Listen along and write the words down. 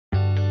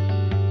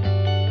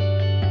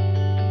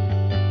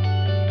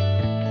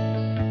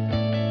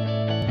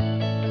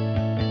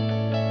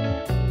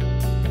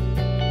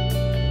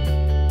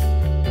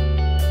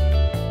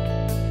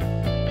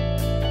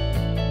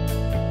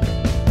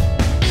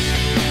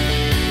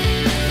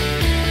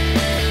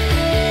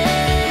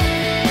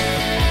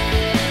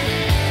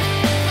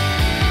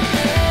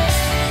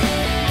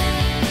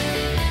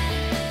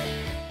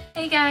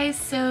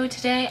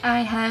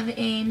I have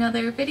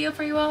another video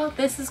for you all.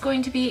 This is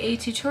going to be a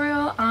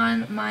tutorial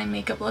on my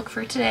makeup look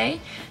for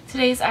today.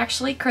 Today's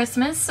actually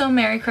Christmas, so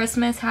Merry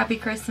Christmas, Happy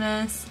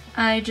Christmas.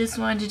 I just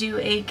wanted to do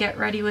a get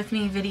ready with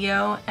me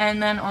video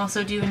and then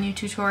also do a new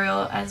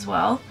tutorial as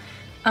well.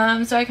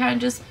 So I kind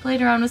of just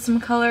played around with some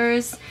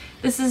colors.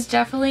 This is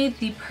definitely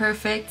the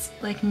perfect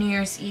like New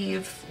Year's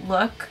Eve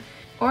look,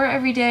 or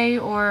every day,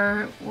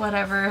 or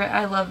whatever.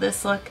 I love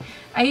this look.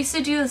 I used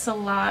to do this a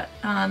lot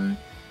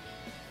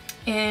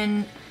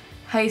in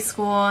high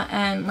school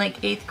and like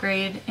 8th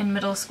grade in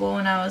middle school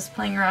when I was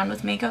playing around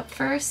with makeup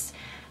first.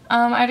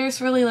 I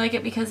just really like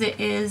it because it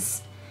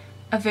is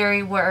a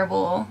very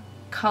wearable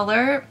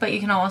color, but you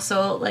can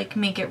also like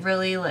make it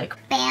really like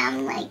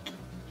bam, like,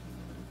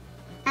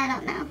 I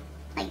don't know,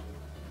 like,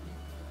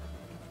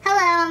 hello,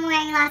 I'm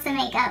wearing lots of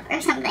makeup or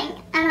something.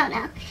 I don't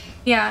know.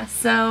 Yeah,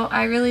 so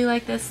I really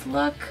like this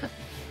look.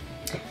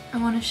 I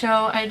want to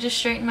show, I just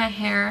straightened my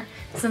hair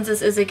since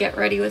this is a get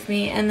ready with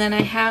me, and then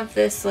I have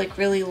this like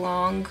really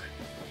long,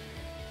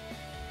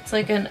 it's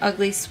like an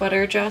ugly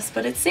sweater dress,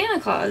 but it's Santa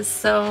Claus,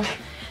 so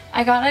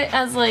I got it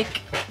as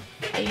like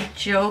a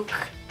joke,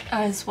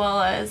 as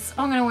well as,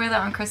 oh, I'm gonna wear that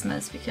on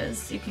Christmas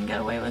because you can get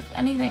away with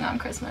anything on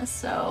Christmas.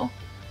 So,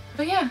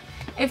 but yeah,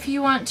 if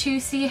you want to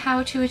see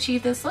how to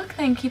achieve this look,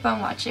 then keep on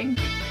watching.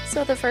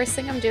 So the first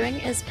thing I'm doing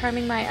is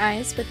priming my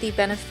eyes with the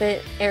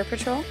Benefit Air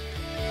Patrol.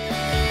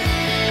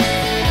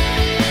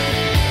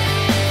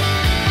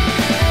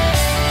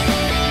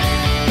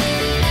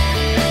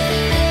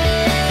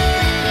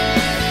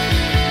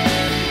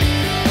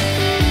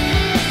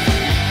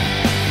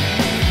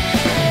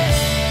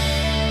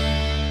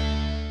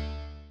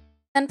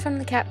 Then from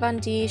the Kat Von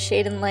D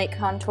Shade and Light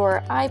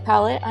Contour Eye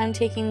Palette, I'm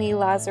taking the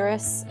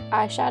Lazarus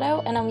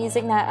eyeshadow and I'm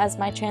using that as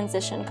my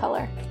transition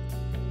color.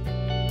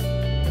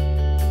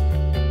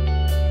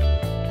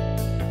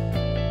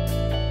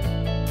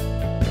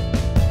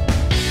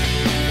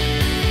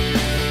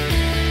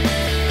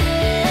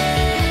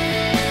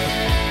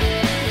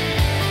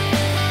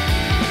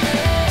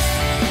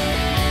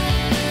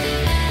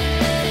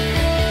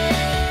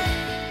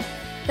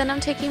 Then I'm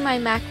taking my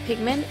MAC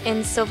pigment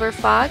in Silver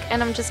Fog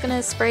and I'm just going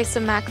to spray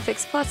some MAC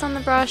Fix Plus on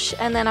the brush,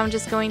 and then I'm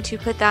just going to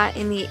put that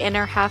in the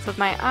inner half of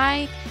my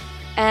eye.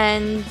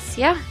 And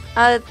yeah,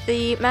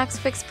 the MAC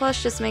Fix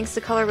Plus just makes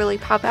the color really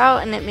pop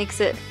out and it makes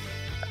it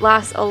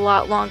last a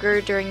lot longer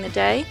during the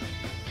day.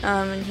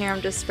 And here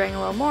I'm just spraying a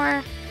little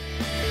more.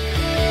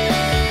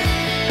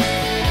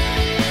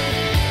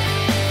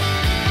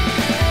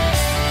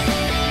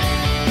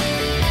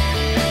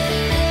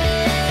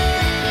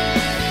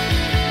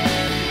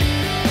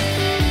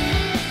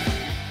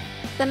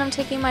 Then I'm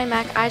taking my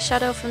MAC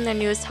eyeshadow from their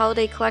newest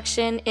holiday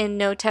collection in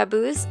No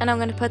Taboos, and I'm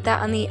going to put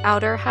that on the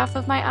outer half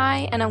of my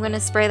eye, and I'm going to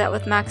spray that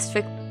with MAC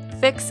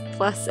Fix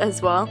Plus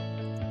as well.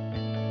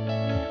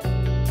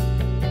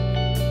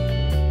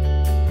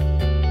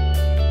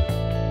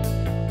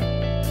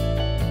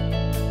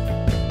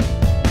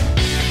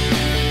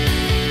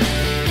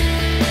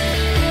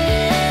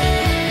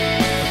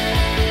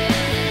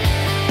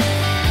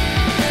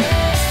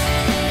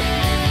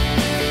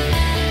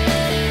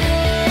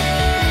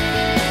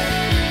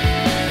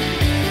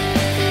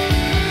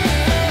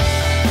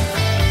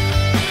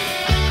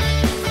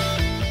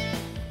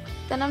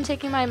 Then I'm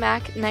taking my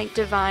MAC Night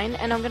Divine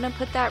and I'm going to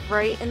put that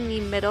right in the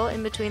middle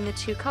in between the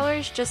two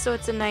colors, just so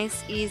it's a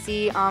nice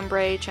easy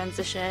ombre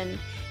transition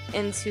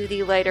into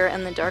the lighter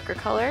and the darker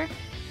color.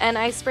 And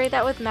I sprayed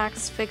that with MAC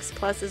Fix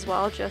Plus as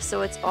well, just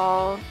so it's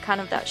all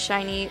kind of that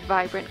shiny,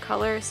 vibrant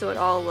color, so it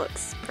all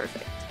looks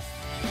perfect.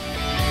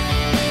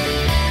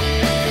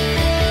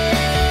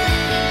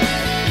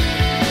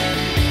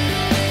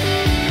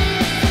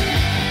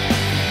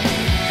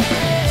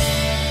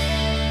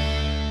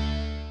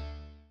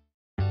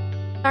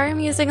 Sorry,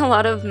 I'm using a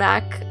lot of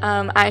MAC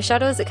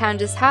eyeshadows, it kind of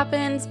just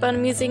happens, but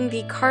I'm using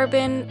the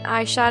Carbon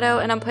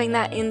eyeshadow and I'm putting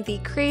that in the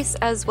crease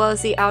as well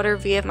as the outer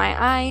V of my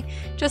eye,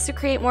 just to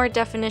create more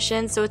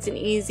definition, so it's an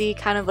easy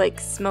kind of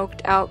like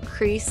smoked out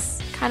crease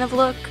kind of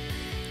look.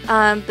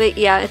 But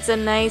yeah, it's a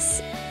nice,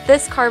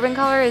 this Carbon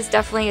color is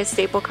definitely a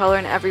staple color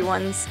in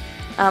everyone's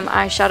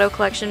eyeshadow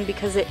collection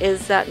because it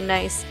is that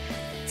nice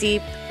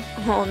deep,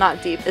 well,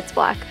 not deep, it's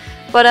black.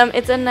 But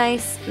it's a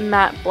nice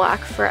matte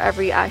black for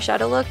every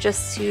eyeshadow look,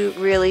 just to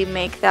really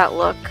make that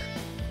look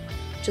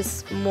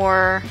just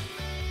more,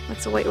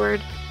 what's the white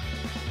word?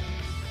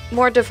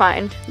 More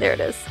defined. There it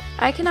is.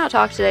 I cannot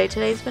talk today.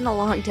 Today's been a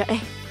long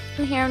day.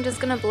 And here I'm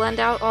just going to blend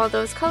out all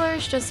those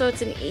colors just so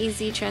it's an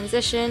easy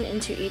transition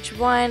into each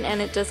one and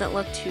it doesn't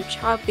look too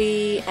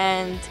choppy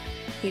and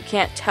you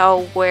can't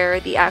tell where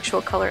the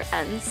actual color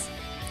ends.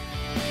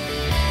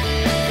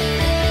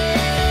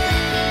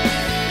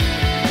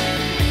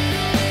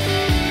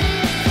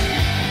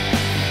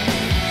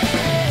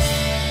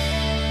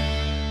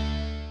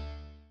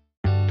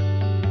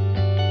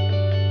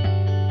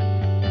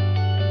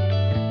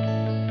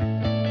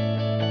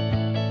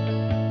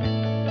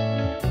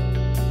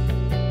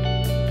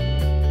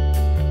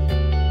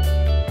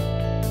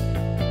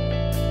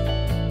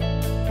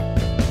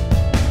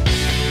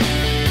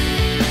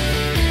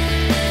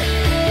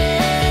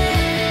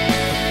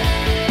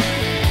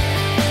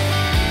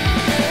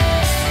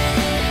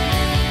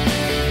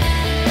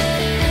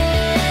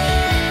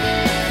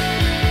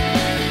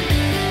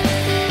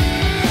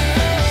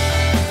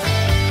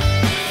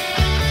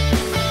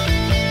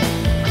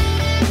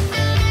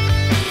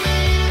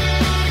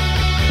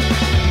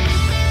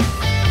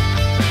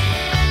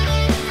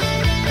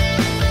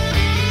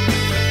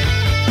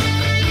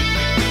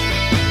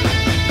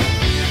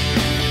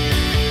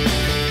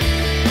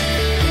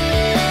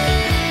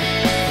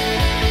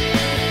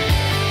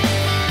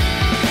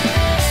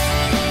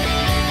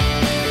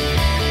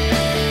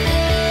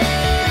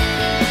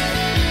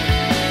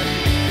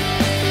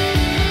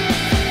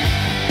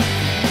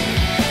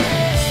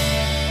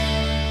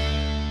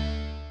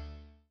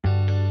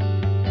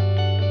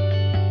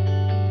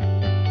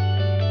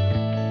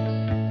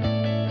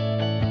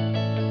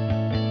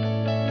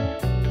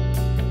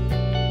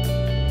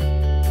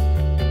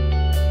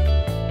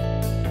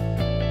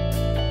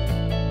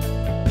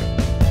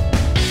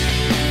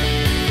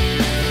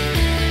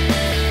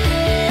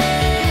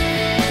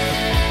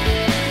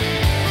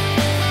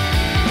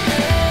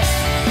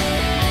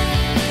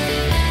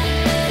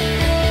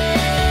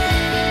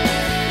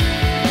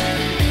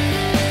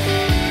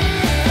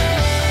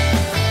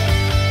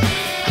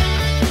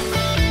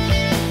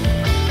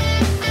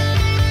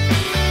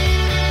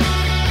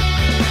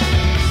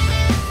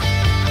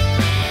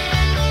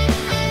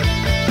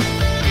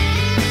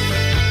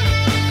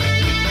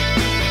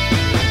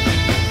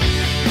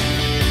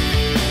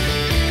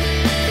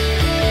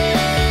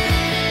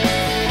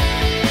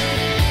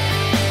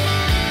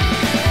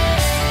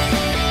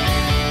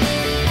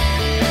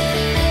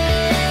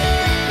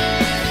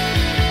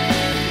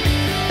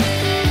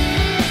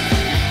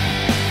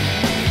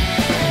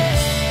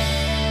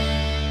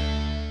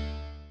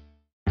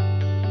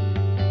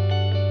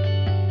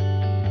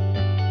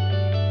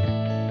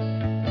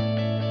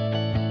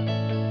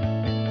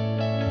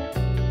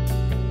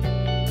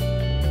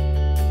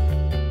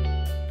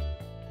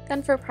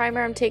 Then for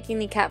primer, I'm taking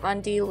the Kat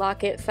Von D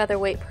Lock-It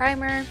Featherweight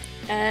Primer,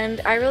 and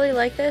I really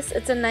like this.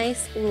 It's a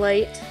nice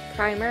light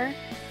primer,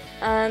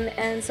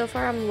 and so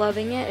far I'm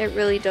loving it. It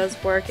really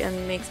does work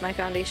and makes my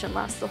foundation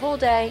last the whole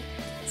day,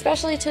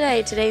 especially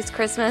today. Today's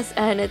Christmas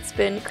and it's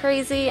been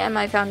crazy and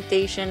my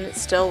foundation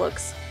still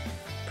looks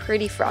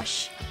pretty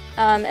fresh.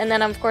 And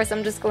then of course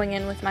I'm just going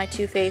in with my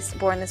Too Faced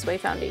Born This Way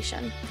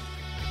foundation.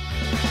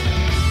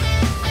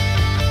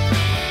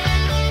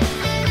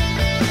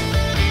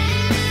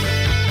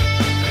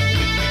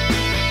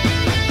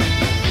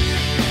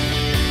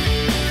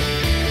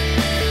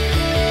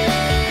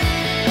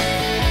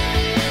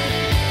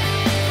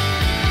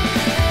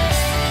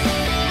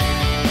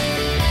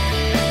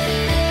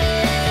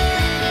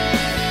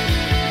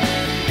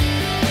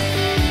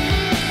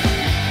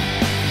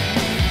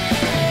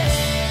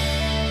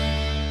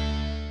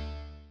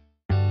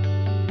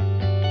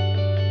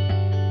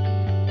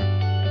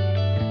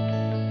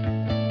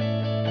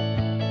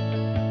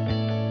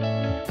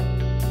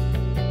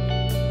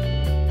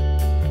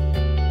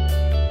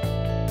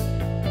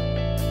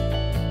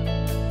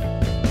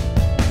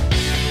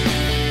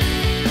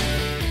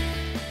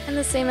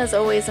 Same as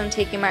always, I'm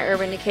taking my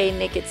Urban Decay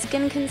Naked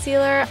Skin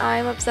Concealer.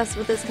 I'm obsessed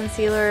with this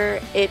concealer.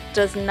 It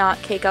does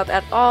not cake up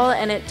at all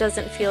and it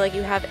doesn't feel like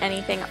you have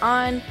anything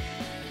on.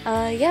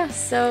 Yeah,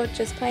 so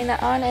just putting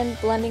that on and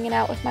blending it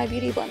out with my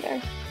Beauty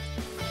Blender.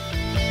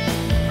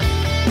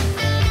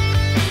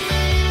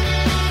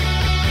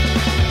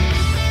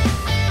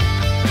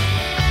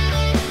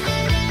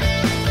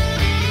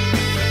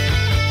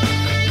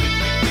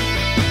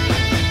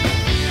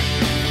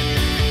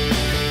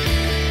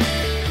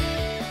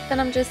 Then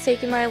I'm just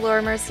taking my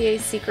Laura Mercier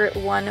Secret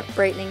 1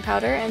 Brightening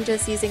Powder and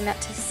just using that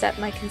to set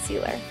my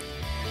concealer.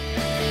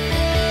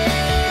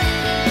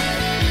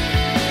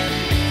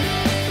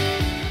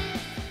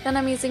 Then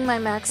I'm using my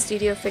MAC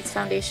Studio Fix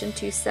Foundation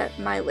to set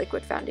my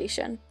liquid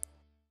foundation.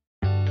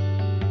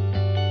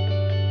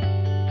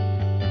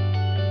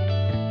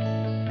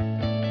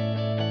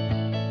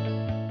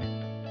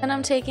 And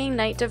I'm taking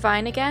Night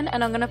Divine again,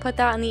 and I'm going to put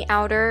that on the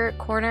outer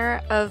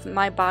corner of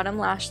my bottom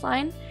lash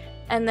line.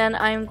 And then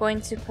I'm going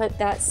to put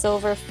that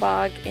Silver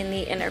Fog in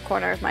the inner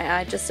corner of my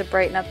eye just to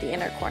brighten up the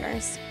inner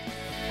corners.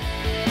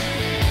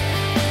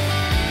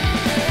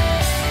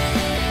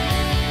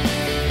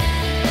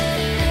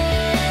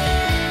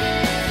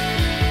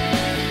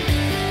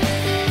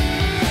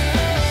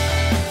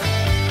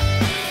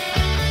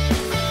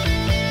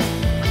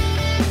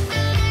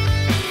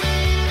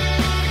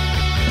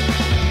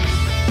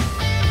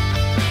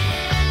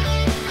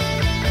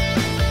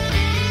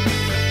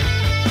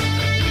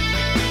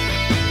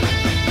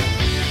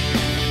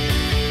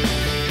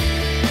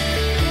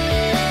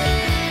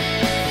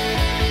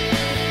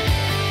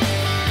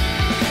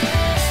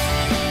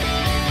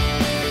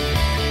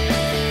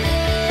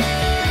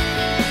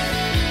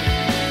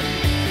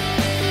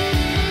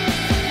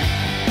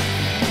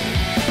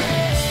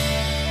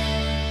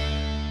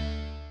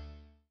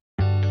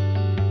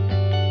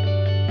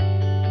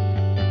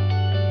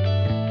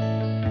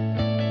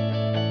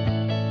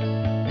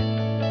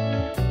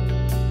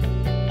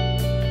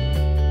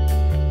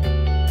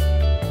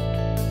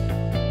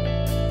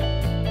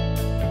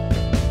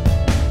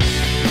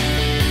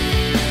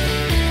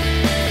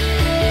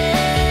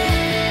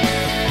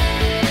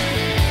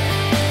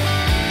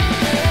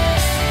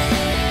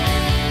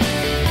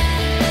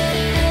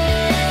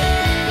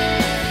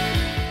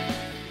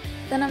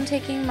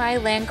 Taking my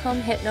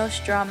Lancome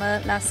Hypnose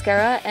Drama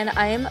mascara, and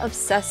I am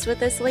obsessed with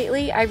this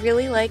lately. I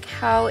really like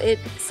how it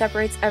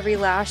separates every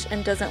lash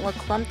and doesn't look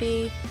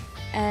clumpy,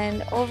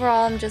 and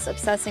overall I'm just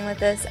obsessing with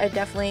this. I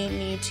definitely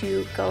need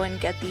to go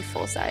and get the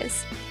full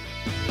size.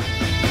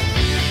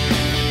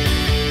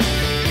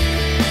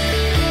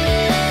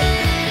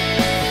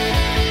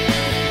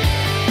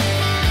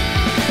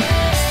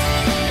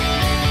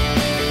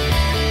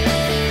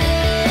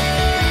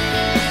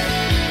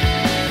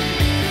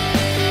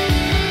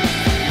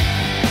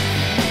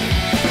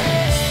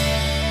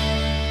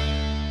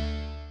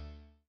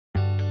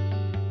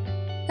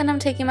 Then I'm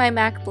taking my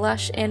MAC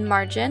blush in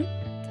Margin.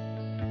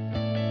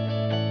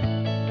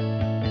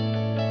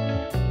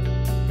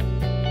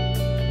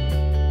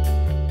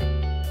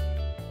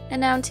 And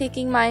now I'm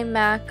taking my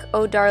MAC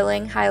Oh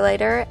Darling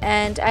highlighter,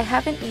 and I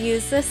haven't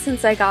used this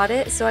since I got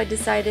it, so I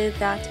decided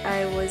that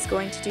I was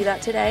going to do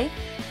that today.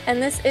 And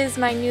this is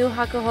my new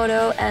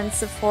Hakuhodo and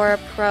Sephora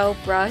Pro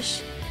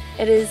brush.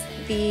 It is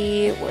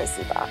the, where's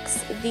the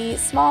box? The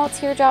small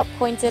teardrop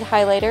pointed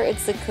highlighter.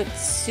 It's the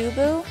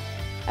Kutsubu.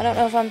 I don't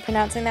know if I'm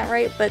pronouncing that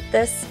right, but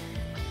this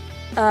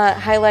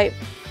highlight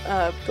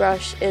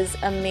brush is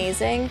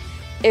amazing.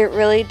 It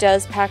really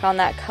does pack on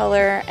that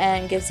color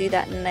and gives you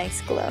that nice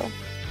glow.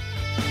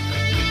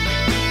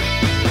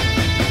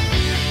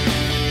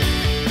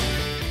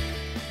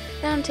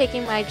 Then I'm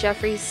taking my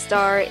Jeffree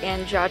Star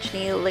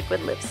Androgyny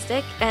liquid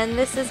lipstick, and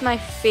this is my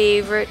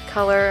favorite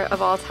color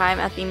of all time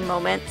at the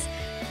moment.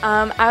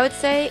 I would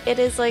say it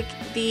is like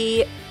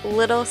the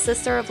little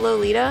sister of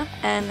Lolita,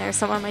 and there's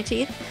some on my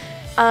teeth.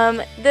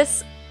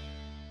 This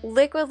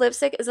liquid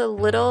lipstick is a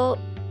little,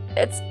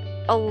 it's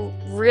a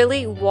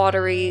really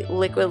watery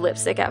liquid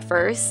lipstick at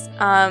first,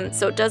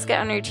 so it does get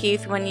on your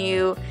teeth when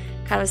you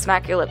kind of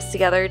smack your lips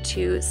together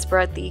to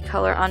spread the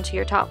color onto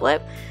your top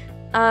lip.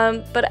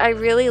 But I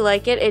really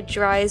like it. It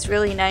dries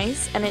really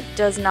nice and it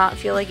does not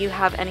feel like you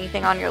have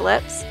anything on your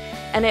lips,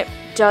 and it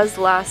does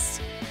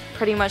last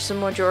pretty much the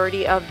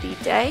majority of the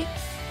day.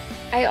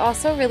 I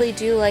also really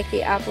do like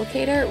the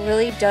applicator. It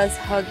really does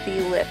hug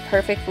the lip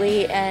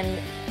perfectly and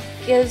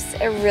gives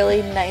a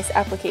really nice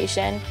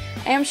application.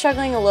 I am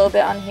struggling a little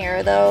bit on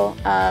here though.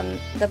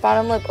 The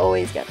bottom lip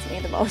always gets me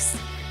the most.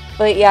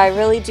 But yeah, I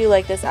really do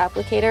like this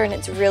applicator, and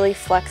it's really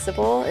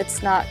flexible.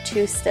 It's not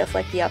too stiff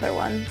like the other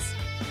ones.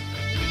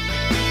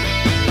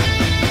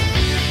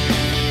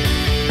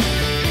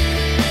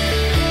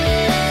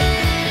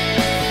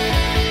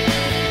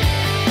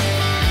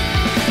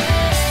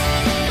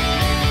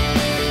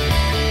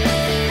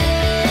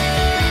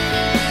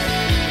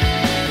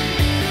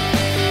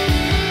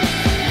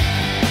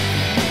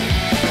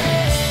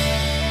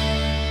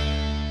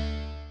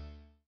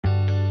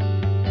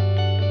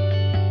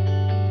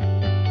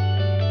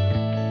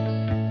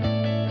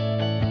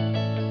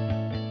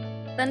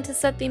 Then to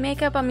set the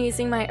makeup, I'm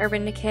using my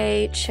Urban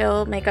Decay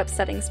Chill Makeup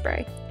Setting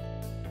Spray.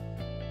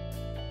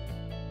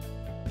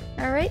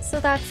 Alright, so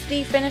that's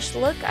the finished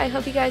look. I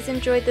hope you guys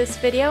enjoyed this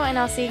video, and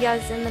I'll see you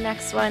guys in the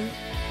next one.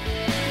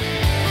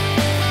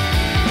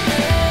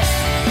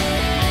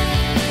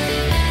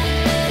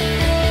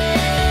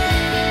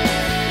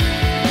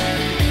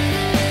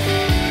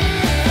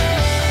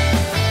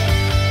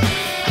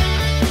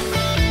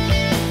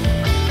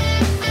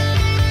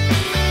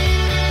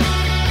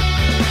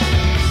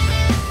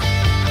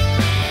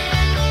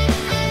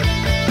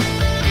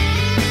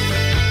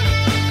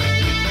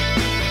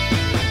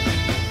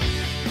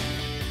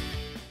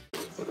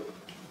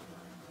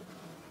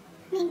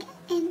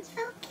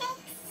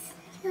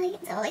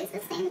 Always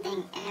the same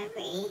thing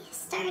every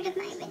start of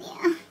my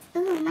video.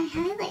 Ooh, my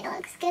highlight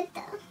looks good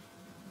though.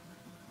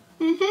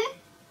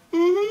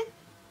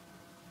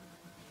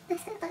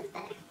 This looks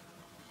better.